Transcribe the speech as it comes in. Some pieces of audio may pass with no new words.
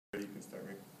You can start,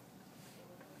 Rick.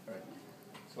 All right.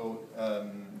 So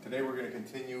today we're going to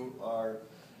continue our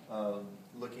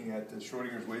looking at the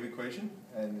Schrodinger's wave equation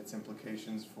and its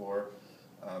implications for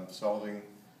solving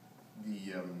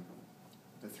the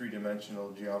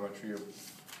three-dimensional geometry of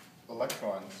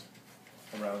electrons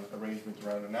around arrangement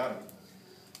around an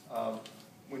atom.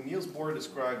 When Niels Bohr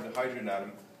described the hydrogen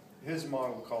atom, his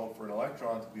model called for an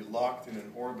electron to be locked in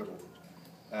an orbital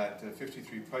at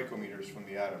 53 picometers from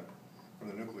the atom. From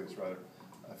the nucleus, rather.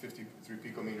 53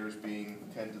 picometers being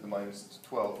 10 to the minus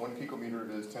 12. 1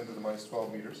 picometer is 10 to the minus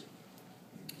 12 meters.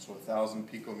 So 1,000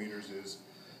 picometers is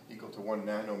equal to 1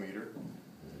 nanometer.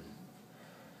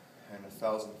 And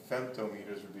 1,000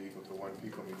 femtometers would be equal to 1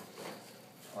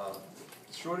 picometer.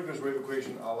 Schrodinger's wave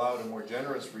equation allowed a more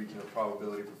generous region of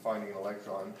probability for finding an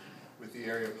electron, with the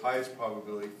area of highest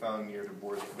probability found near to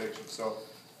Bohr's prediction. So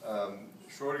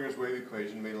Schrodinger's wave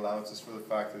equation made allowances for the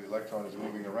fact that the electron is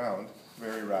moving around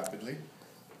very rapidly,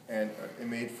 and it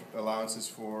made allowances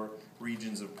for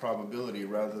regions of probability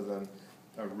rather than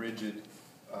a rigid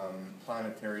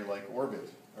planetary-like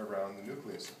orbit around the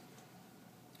nucleus.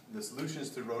 The solutions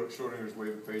to Schrodinger's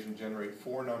wave equation generate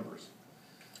 4 numbers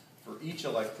for each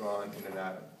electron in an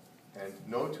atom, and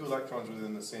no 2 electrons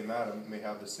within the same atom may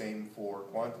have the same 4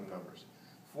 quantum numbers.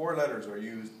 4 letters are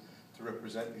used to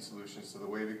represent these solutions to the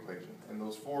wave equation, and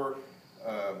those 4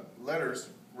 letters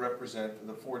represent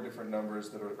the 4 different numbers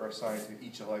that are assigned to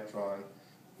each electron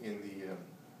in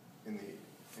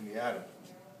the atom.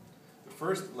 The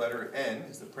first letter, N,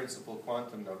 is the principal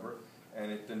quantum number,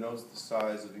 and it denotes the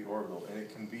size of the orbital, and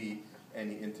it can be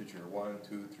any integer, 1,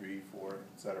 2, 3, 4,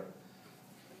 etc.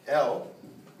 L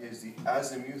is the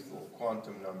azimuthal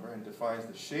quantum number and defines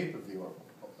the shape of the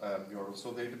orbital.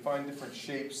 So they define different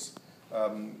shapes.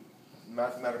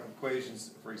 Mathematical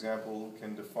equations, for example,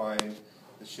 can define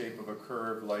the shape of a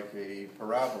curve like a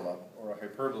parabola or a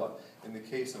hyperbola. In the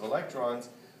case of electrons,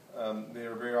 they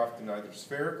are very often either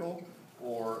spherical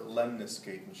or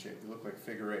lemniscate in shape. They look like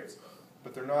figure eights.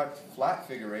 But they're not flat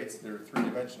figure eights, they're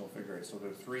three-dimensional figure eights. So there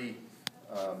are three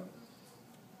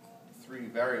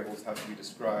variables have to be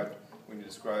described when you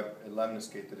describe a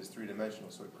lemniscate that is three-dimensional,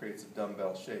 so it creates a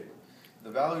dumbbell shape.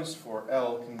 The values for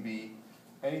L can be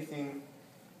anything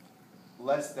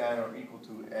less than or equal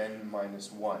to n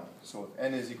minus 1. So if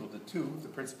n is equal to 2, if the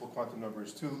principal quantum number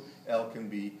is 2, L can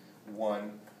be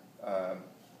 1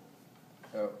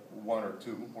 or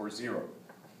 2 or 0.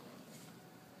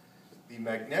 The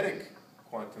magnetic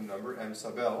quantum number, m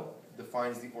sub L,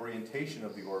 defines the orientation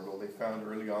of the orbital. They found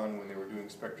early on when they were doing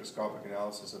spectroscopic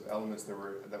analysis of elements that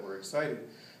were excited,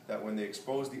 that when they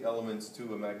exposed the elements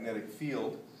to a magnetic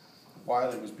field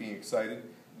while it was being excited,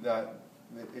 that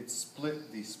it split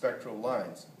the spectral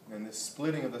lines. And this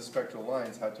splitting of the spectral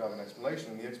lines had to have an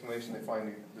explanation. And the explanation they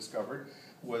finally discovered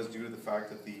was due to the fact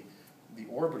that the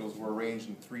orbitals were arranged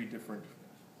in 3 different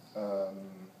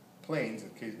planes.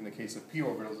 In the case of p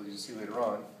orbitals, as you see later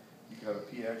on, you could have a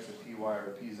px, a py,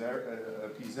 or a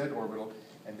pz orbital,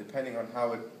 and depending on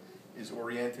how it is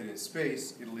oriented in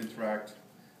space, it'll interact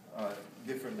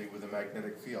differently with a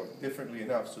magnetic field, differently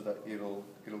enough so that it'll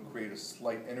create a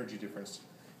slight energy difference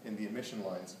in the emission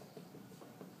lines.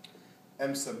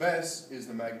 M sub s is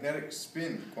the magnetic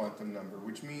spin quantum number,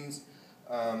 which means,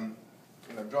 and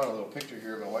I've drawn a little picture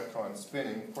here of an electron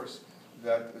spinning. Of course,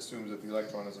 that assumes that the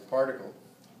electron is a particle,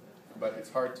 but it's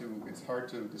hard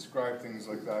to describe things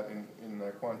like that in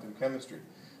quantum chemistry.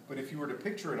 But if you were to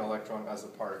picture an electron as a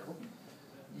particle,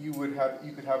 you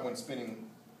could have one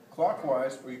spinning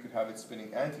clockwise, or you could have it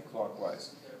spinning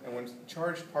anti-clockwise. And when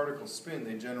charged particles spin,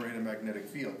 they generate a magnetic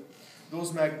field.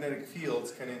 Those magnetic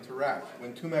fields can interact.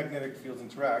 When 2 magnetic fields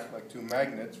interact, like 2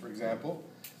 magnets, for example,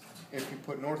 if you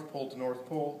put north pole to north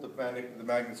pole, the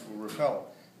magnets will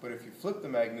repel. But if you flip the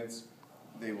magnets,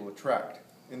 they will attract.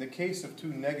 In the case of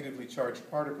 2 negatively charged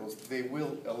particles, they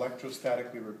will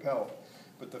electrostatically repel.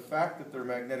 But the fact that their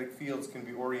magnetic fields can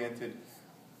be oriented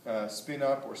spin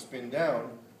up or spin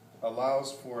down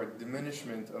allows for a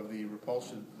diminishment of the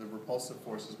repulsive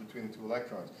forces between the 2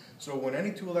 electrons. So when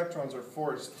any 2 electrons are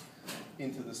forced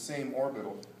into the same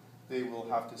orbital, they will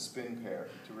have to spin pair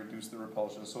to reduce the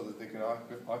repulsion so that they can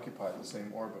occupy the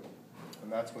same orbital.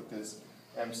 And that's what this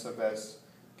m sub s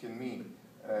can mean.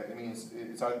 It means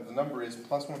the number is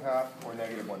plus 1/2 or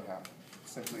negative 1/2.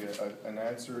 It's simply an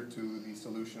answer to the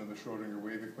solution of the Schrodinger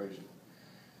wave equation.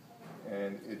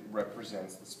 And it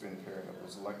represents the spin pairing of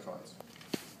those electrons.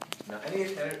 Now, any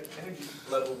energy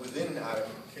level within an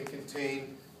atom can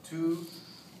contain 2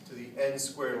 to the n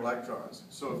squared electrons.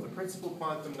 So if the principal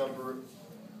quantum number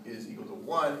is equal to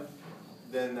 1,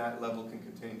 then that level can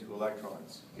contain 2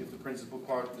 electrons. If the principal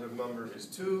quantum number is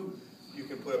 2, you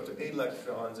can put up to 8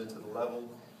 electrons into the level.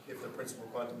 If the principal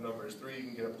quantum number is 3, you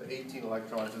can get up to 18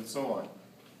 electrons, and so on.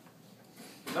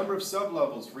 The number of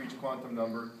sublevels for each quantum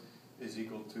number is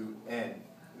equal to n.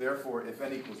 Therefore, if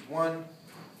n equals 1,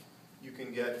 you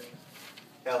can get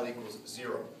L equals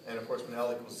 0. And of course, when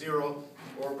L equals 0,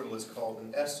 the orbital is called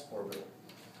an s orbital.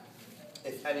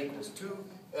 If n equals 2,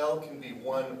 L can be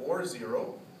 1 or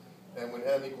 0. And when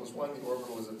n equals 1, the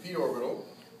orbital is a p orbital.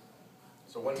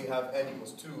 So when you have n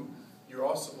equals 2, you're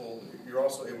also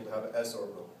able to have an s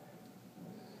orbital.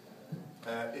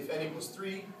 If n equals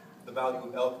 3, the value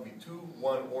of L can be 2,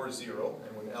 1, or 0.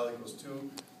 And when L equals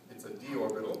 2, it's a d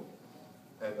orbital.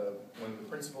 And when the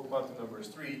principal quantum number is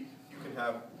 3, you can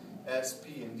have s,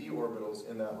 p, and d orbitals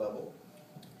in that level.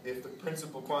 If the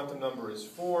principal quantum number is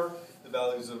 4, the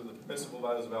principal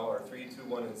values of L are 3, 2,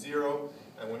 1, and 0.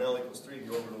 And when L equals 3,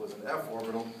 the orbital is an f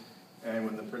orbital. And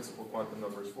when the principal quantum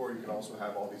number is 4, you can also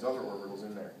have all these other orbitals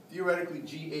in there. Theoretically,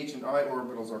 G, H, and I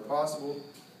orbitals are possible,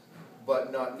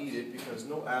 but not needed because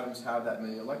no atoms have that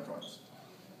many electrons.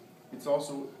 It's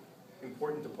also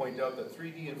important to point out that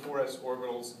 3d and 4s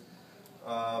orbitals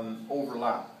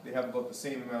overlap. They have about the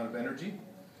same amount of energy.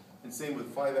 And same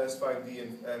with 5s, 5d,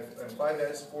 and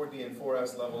 5s, 4d, and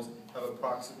 4s levels have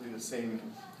approximately the same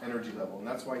energy level. And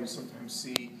that's why you sometimes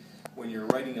see when you're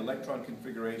writing electron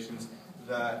configurations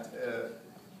that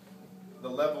the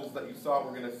levels that you thought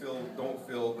were going to fill don't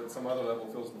fill, but some other level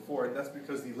fills before it. That's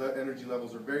because the energy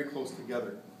levels are very close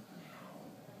together.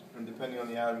 And depending on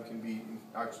the atom, can be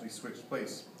actually switched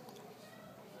place.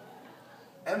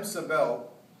 M sub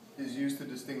L is used to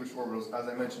distinguish orbitals, as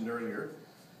I mentioned earlier,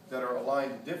 that are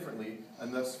aligned differently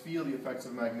and thus feel the effects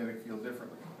of a magnetic field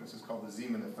differently. This is called the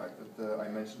Zeeman effect that I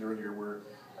mentioned earlier, where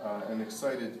an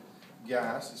excited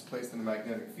gas is placed in a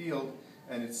magnetic field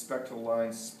and its spectral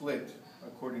lines split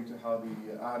according to how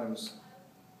the atoms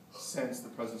sense the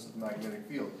presence of the magnetic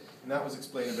field. And that was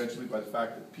explained eventually by the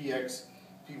fact that px,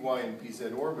 py, and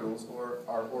pz orbitals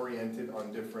are oriented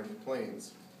on different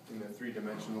planes in the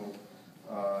three-dimensional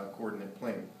coordinate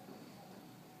plane.